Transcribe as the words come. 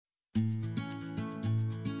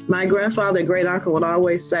My grandfather and great uncle would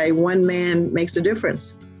always say, one man makes a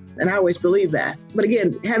difference. And I always believe that. But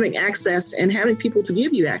again, having access and having people to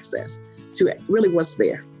give you access to really what's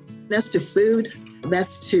there. That's to food,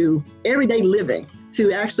 that's to everyday living,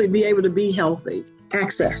 to actually be able to be healthy.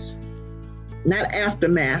 Access, not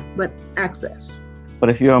aftermath, but access. But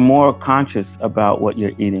if you're more conscious about what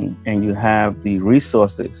you're eating and you have the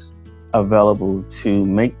resources available to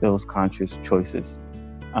make those conscious choices,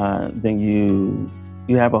 then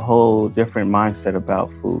you have a whole different mindset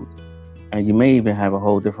about food. And you may even have a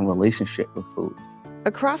whole different relationship with food.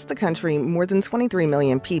 Across the country, more than 23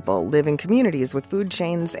 million people live in communities with food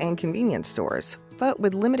chains and convenience stores, but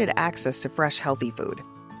with limited access to fresh, healthy food.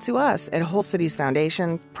 To us at Whole Cities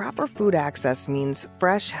Foundation, proper food access means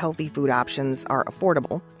fresh, healthy food options are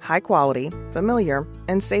affordable, high quality, familiar,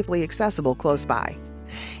 and safely accessible close by.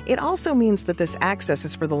 It also means that this access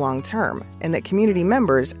is for the long term and that community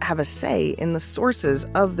members have a say in the sources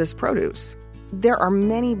of this produce. There are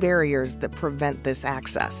many barriers that prevent this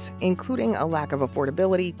access, including a lack of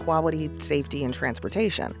affordability, quality, safety, and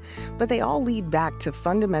transportation, but they all lead back to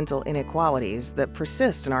fundamental inequalities that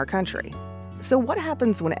persist in our country. So what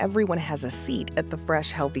happens when everyone has a seat at the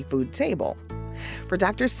fresh, healthy food table? For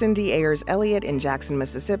Dr. Cindy Ayers Elliott in Jackson,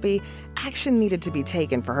 Mississippi, action needed to be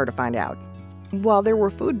taken for her to find out. While there were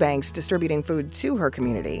food banks distributing food to her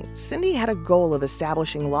community, Cindy had a goal of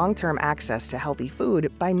establishing long-term access to healthy food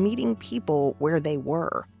by meeting people where they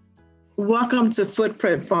were. Welcome to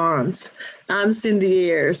Footprint Farms. I'm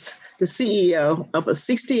Cindy Ayers, the CEO of a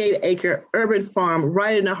 68-acre urban farm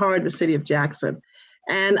right in the heart of the city of Jackson.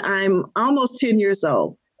 And I'm almost 10 years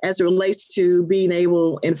old as it relates to being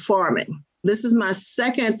able in farming. This is my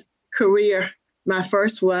second career. My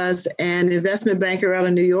first was an investment banker out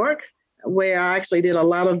of New York, where I actually did a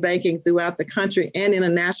lot of banking throughout the country and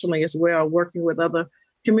internationally as well, working with other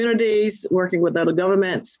communities, working with other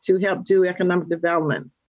governments to help do economic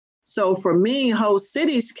development. So for me, Whole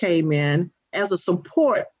Cities came in as a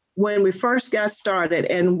support when we first got started.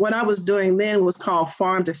 And what I was doing then was called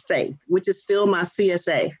Farm to Faith, which is still my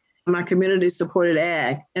CSA, my community supported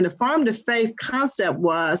ag. And the Farm to Faith concept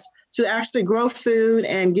was to actually grow food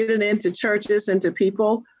and get it into churches and to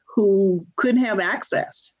people who couldn't have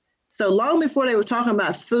access. So long before they were talking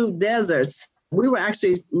about food deserts, we were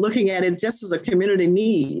actually looking at it just as a community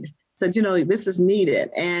need. Said, this is needed.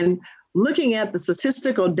 And looking at the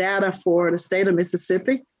statistical data for the state of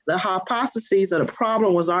Mississippi, the hypotheses of the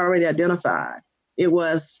problem was already identified. It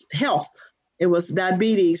was health. It was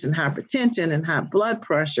diabetes and hypertension and high blood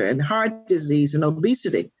pressure and heart disease and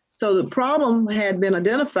obesity. So the problem had been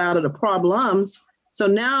identified, or the problems. So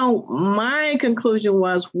now my conclusion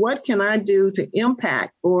was, what can I do to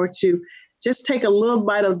impact or to just take a little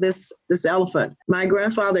bite of this elephant? My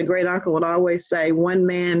grandfather and great uncle would always say, one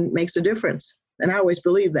man makes a difference. And I always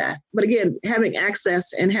believe that. But again, having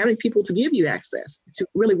access and having people to give you access to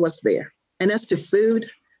really what's there. And that's to food,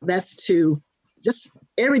 that's to just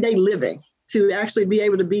everyday living, to actually be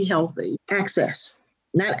able to be healthy. Access,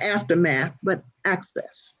 not aftermath, but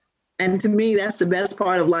access. And to me, that's the best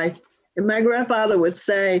part of life. And my grandfather would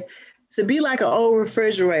say, to be like an old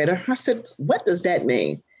refrigerator. I said, what does that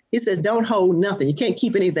mean? He says, don't hold nothing. You can't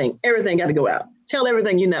keep anything. Everything got to go out. Tell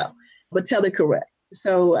everything you know, but tell it correct.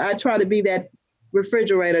 So I try to be that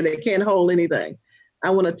refrigerator that can't hold anything. I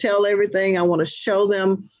want to tell everything. I want to show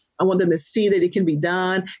them. I want them to see that it can be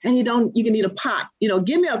done. And you can need a pot.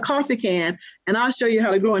 Give me a coffee can and I'll show you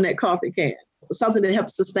how to grow in that coffee can. Something that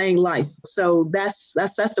helps sustain life. So that's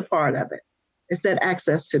the part of it. It's that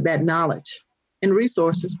access to that knowledge and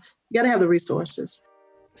resources. You got to have the resources.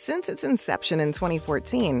 Since its inception in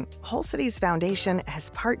 2014, Whole Cities Foundation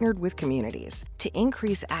has partnered with communities to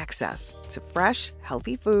increase access to fresh,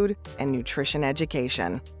 healthy food and nutrition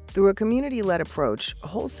education. Through a community-led approach,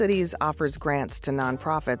 Whole Cities offers grants to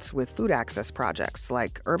nonprofits with food access projects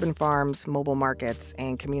like urban farms, mobile markets,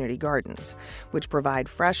 and community gardens, which provide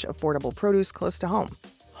fresh, affordable produce close to home.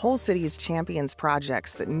 Whole Cities champions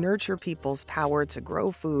projects that nurture people's power to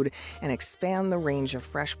grow food and expand the range of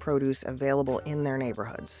fresh produce available in their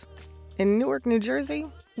neighborhoods. In Newark, New Jersey,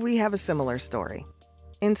 we have a similar story.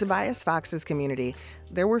 In Tobias Fox's community,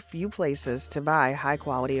 there were few places to buy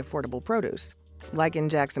high-quality, affordable produce. Like in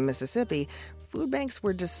Jackson, Mississippi, food banks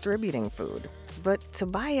were distributing food, but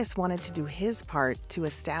Tobias wanted to do his part to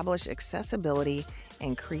establish accessibility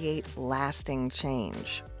and create lasting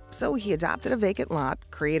change. So he adopted a vacant lot,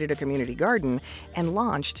 created a community garden, and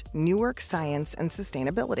launched Newark Science and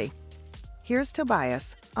Sustainability. Here's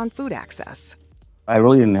Tobias on food access. I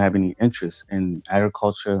really didn't have any interest in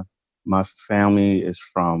agriculture. My family is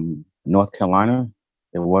from North Carolina.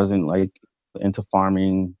 It wasn't into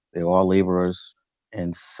farming. They were all laborers.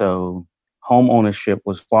 And so home ownership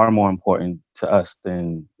was far more important to us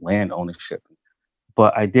than land ownership.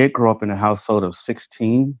 But I did grow up in a household of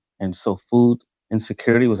 16. And so food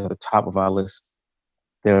insecurity was at the top of our list.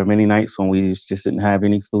 There were many nights when we just didn't have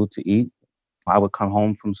any food to eat. I would come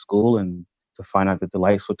home from school and to find out that the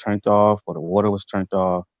lights were turned off or the water was turned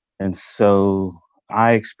off. And so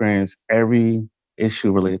I experienced every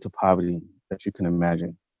issue related to poverty that you can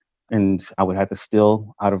imagine. And I would have to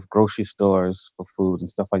steal out of grocery stores for food and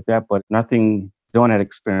stuff like that. But nothing during that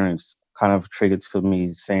experience kind of triggered to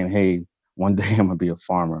me saying, hey, one day I'm going to be a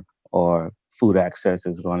farmer, or food access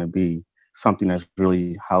is going to be something that's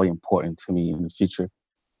really highly important to me in the future.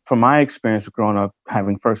 From my experience growing up,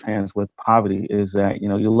 having first hands with poverty is that,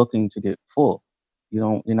 you're looking to get full.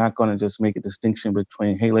 You're not going to just make a distinction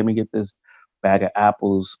between, hey, let me get this bag of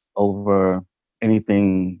apples over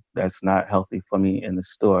anything that's not healthy for me in the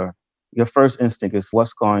store. Your first instinct is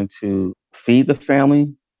what's going to feed the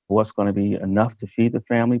family, what's going to be enough to feed the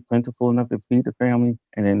family, plentiful enough to feed the family,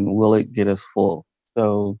 and then will it get us full?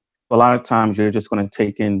 So a lot of times you're just going to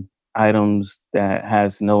take in items that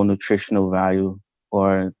has no nutritional value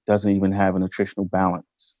or doesn't even have a nutritional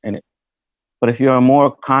balance in it. But if you're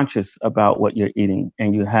more conscious about what you're eating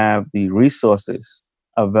and you have the resources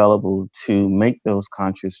available to make those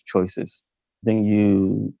conscious choices, then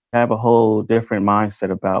you have a whole different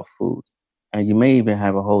mindset about food. And you may even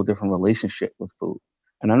have a whole different relationship with food.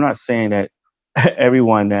 And I'm not saying that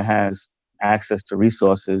everyone that has access to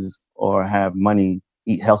resources or have money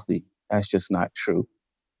eat healthy. That's just not true.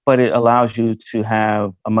 But it allows you to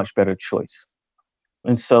have a much better choice.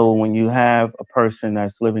 And so when you have a person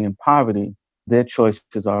that's living in poverty, their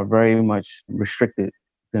choices are very much restricted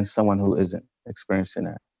than someone who isn't experiencing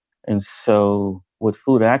that. And so with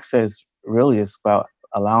food access, really it's about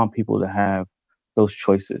allowing people to have those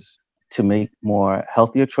choices, to make more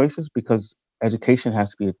healthier choices, because education has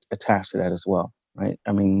to be attached to that as well, right?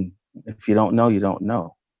 I mean, if you don't know, you don't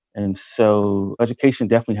know. And so education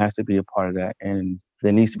definitely has to be a part of that. And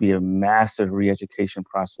there needs to be a massive re-education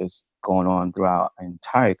process going on throughout our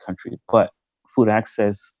entire country. But food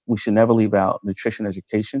access, we should never leave out nutrition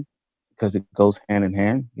education because it goes hand in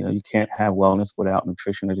hand. You can't have wellness without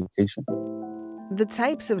nutrition education. The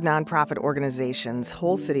types of nonprofit organizations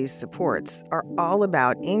Whole Cities supports are all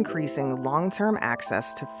about increasing long-term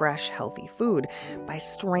access to fresh, healthy food by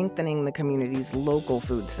strengthening the community's local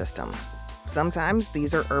food system. Sometimes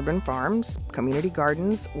these are urban farms, community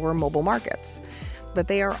gardens, or mobile markets, but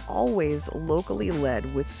they are always locally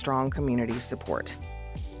led with strong community support.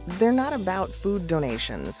 They're not about food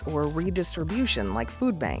donations or redistribution like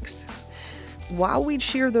food banks. While we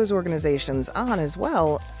cheer those organizations on as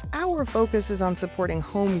well, our focus is on supporting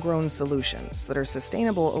homegrown solutions that are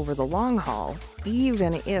sustainable over the long haul,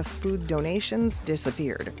 even if food donations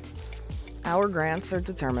disappeared. Our grants are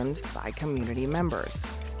determined by community members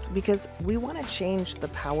because we want to change the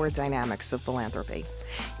power dynamics of philanthropy,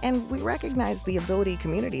 and we recognize the ability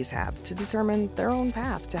communities have to determine their own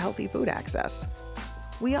path to healthy food access.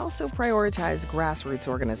 We also prioritize grassroots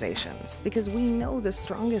organizations because we know the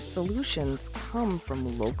strongest solutions come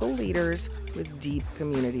from local leaders with deep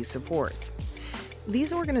community support.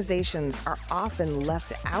 These organizations are often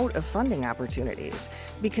left out of funding opportunities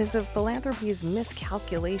because of philanthropy's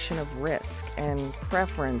miscalculation of risk and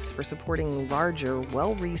preference for supporting larger,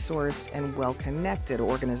 well-resourced, and well-connected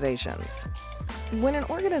organizations. When an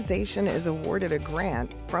organization is awarded a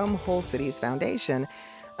grant from Whole Cities Foundation,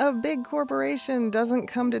 a big corporation doesn't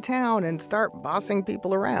come to town and start bossing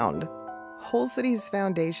people around. Whole Cities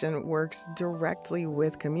Foundation works directly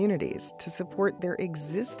with communities to support their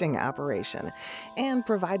existing operation and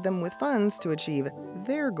provide them with funds to achieve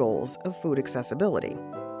their goals of food accessibility.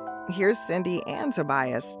 Here's Cindy and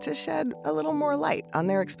Tobias to shed a little more light on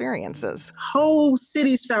their experiences. Whole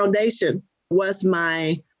Cities Foundation was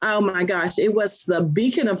it was the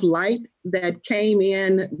beacon of light that came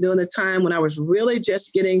in during the time when I was really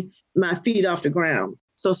just getting my feet off the ground.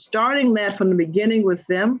 So starting that from the beginning with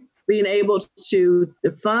them, being able to,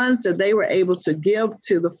 the funds that they were able to give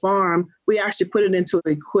to the farm, we actually put it into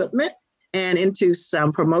equipment and into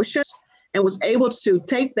some promotions, and was able to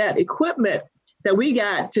take that equipment that we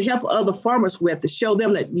got to help other farmers with, to show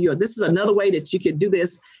them that, this is another way that you could do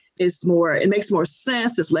this. It makes more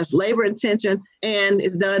sense, it's less labor intensive, and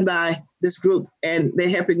it's done by this group, and they're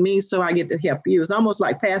helping me, so I get to help you. It's almost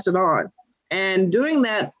like pass it on. And doing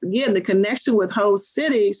that, again, the connection with Whole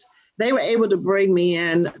Cities, they were able to bring me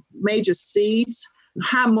in major seeds.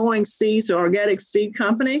 High Mowing Seeds, or organic seed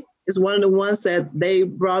company, is one of the ones that they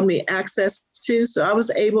brought me access to. So I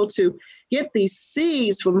was able to get these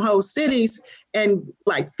seeds from Whole Cities And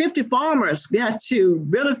like 50 farmers got to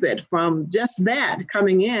benefit from just that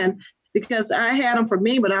coming in because I had them for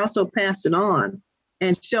me, but I also passed it on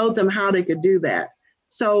and showed them how they could do that.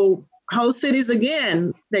 So host cities,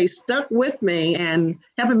 again, they stuck with me and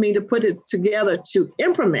helping me to put it together to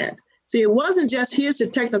implement. See, it wasn't just here's the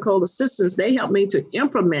technical assistance. They helped me to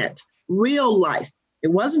implement real life.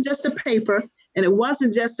 It wasn't just a paper, and it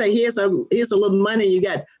wasn't just say, here's a little money, you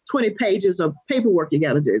got 20 pages of paperwork you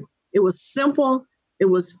got to do. It was simple, it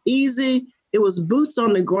was easy, it was boots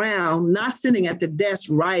on the ground, not sitting at the desk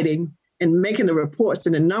writing and making the reports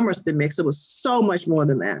and the numbers to mix. It was so much more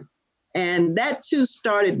than that. And that too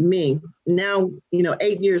started me now,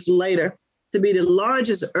 8 years later, to be the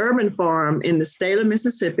largest urban farm in the state of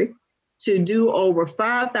Mississippi, to do over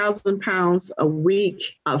 5,000 pounds a week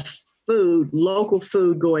of food, local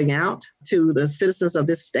food going out to the citizens of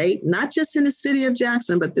this state, not just in the city of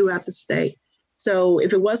Jackson, but throughout the state. So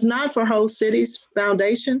if it was not for Whole Cities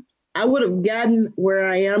Foundation, I would have gotten where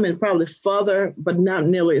I am and probably further, but not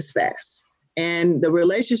nearly as fast. And the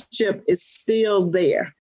relationship is still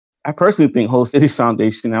there. I personally think Whole Cities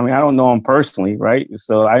Foundation, I don't know them personally, right?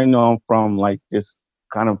 So I know them from like this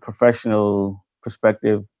kind of professional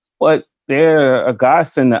perspective, but they're a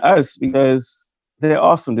godsend to us because they're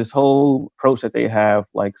awesome. This whole approach that they have,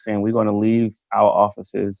 like saying we're going to leave our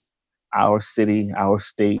offices, our city, our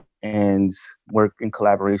state, and work in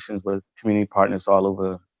collaborations with community partners all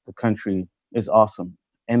over the country is awesome.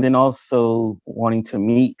 And then also wanting to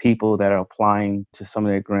meet people that are applying to some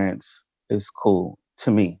of their grants is cool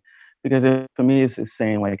to me. Because for me, it's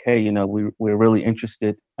saying like, hey, we're really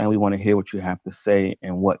interested and we want to hear what you have to say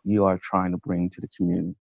and what you are trying to bring to the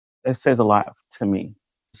community. That says a lot to me.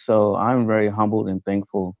 So I'm very humbled and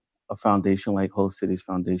thankful a foundation like Whole Cities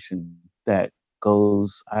Foundation that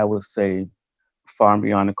goes, I would say, far and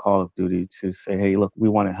beyond the call of duty to say, hey, look, we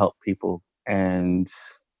want to help people and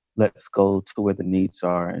let's go to where the needs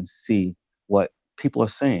are and see what people are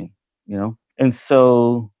saying, And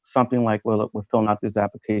so something like, well, look, we're filling out this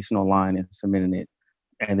application online and submitting it.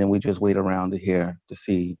 And then we just wait around to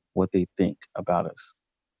see what they think about us.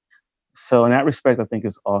 So in that respect, I think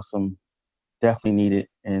it's awesome. Definitely needed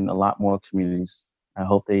in a lot more communities. I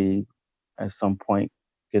hope they, at some point,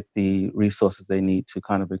 get the resources they need to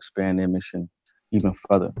kind of expand their mission even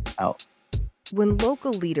further out. When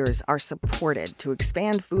local leaders are supported to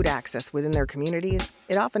expand food access within their communities,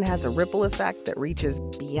 it often has a ripple effect that reaches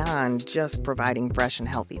beyond just providing fresh and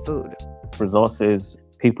healthy food. The result is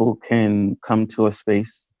people can come to a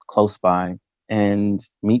space close by and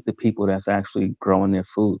meet the people that's actually growing their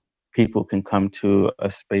food. People can come to a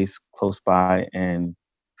space close by and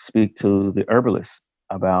speak to the herbalists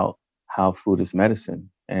about how food is medicine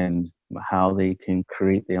and how they can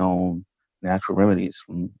create their own natural remedies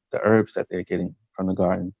from the herbs that they're getting from the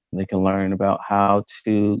garden. They can learn about how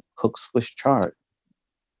to cook Swiss chard.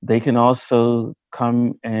 They can also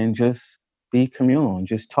come and just be communal and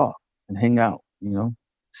just talk and hang out,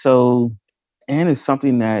 So, and it's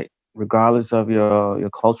something that regardless of your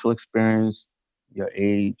cultural experience, your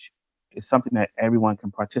age, it's something that everyone can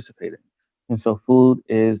participate in. And so food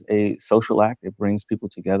is a social act. It brings people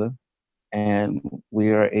together. And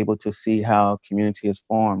we are able to see how community is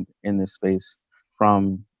formed in this space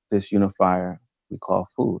from this unifier we call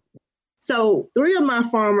food. So 3 of my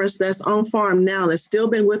farmers that's on farm now, that's still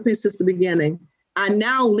been with me since the beginning, I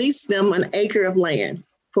now lease them an acre of land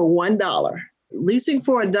for $1. Leasing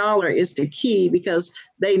for $1 is the key because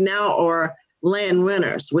they now are land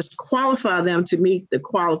renters, which qualify them to meet the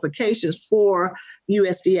qualifications for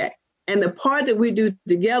USDA. And the part that we do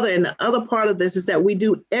together, and the other part of this is that we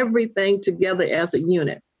do everything together as a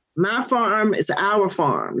unit. My farm is our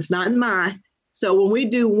farm. It's not mine. So when we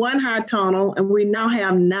do one high tunnel, and we now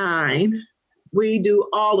have 9, we do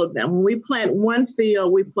all of them. When we plant one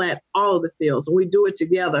field, we plant all of the fields, and we do it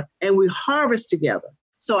together, and we harvest together.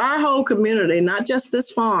 So our whole community, not just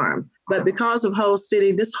this farm, but because of Whole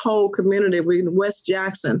City, this whole community in West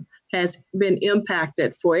Jackson has been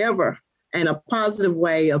impacted forever in a positive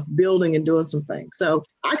way of building and doing some things. So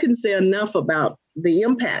I couldn't say enough about the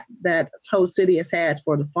impact that Whole City has had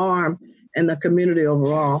for the farm and the community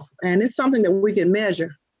overall. And it's something that we can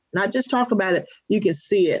measure, not just talk about it, you can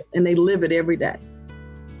see it, and they live it every day.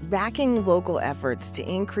 Backing local efforts to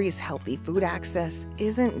increase healthy food access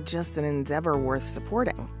isn't just an endeavor worth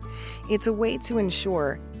supporting. It's a way to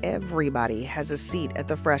ensure everybody has a seat at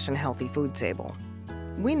the fresh and healthy food table.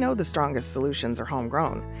 We know the strongest solutions are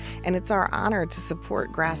homegrown, and it's our honor to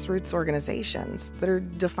support grassroots organizations that are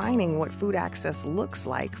defining what food access looks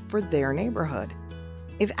like for their neighborhood.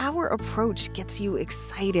 If our approach gets you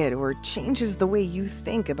excited or changes the way you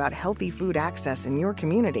think about healthy food access in your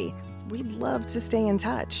community, we'd love to stay in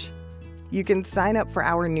touch. You can sign up for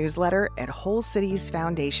our newsletter at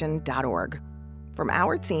WholeCitiesFoundation.org. From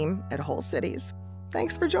our team at Whole Cities,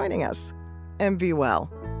 thanks for joining us, and be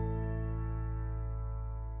well.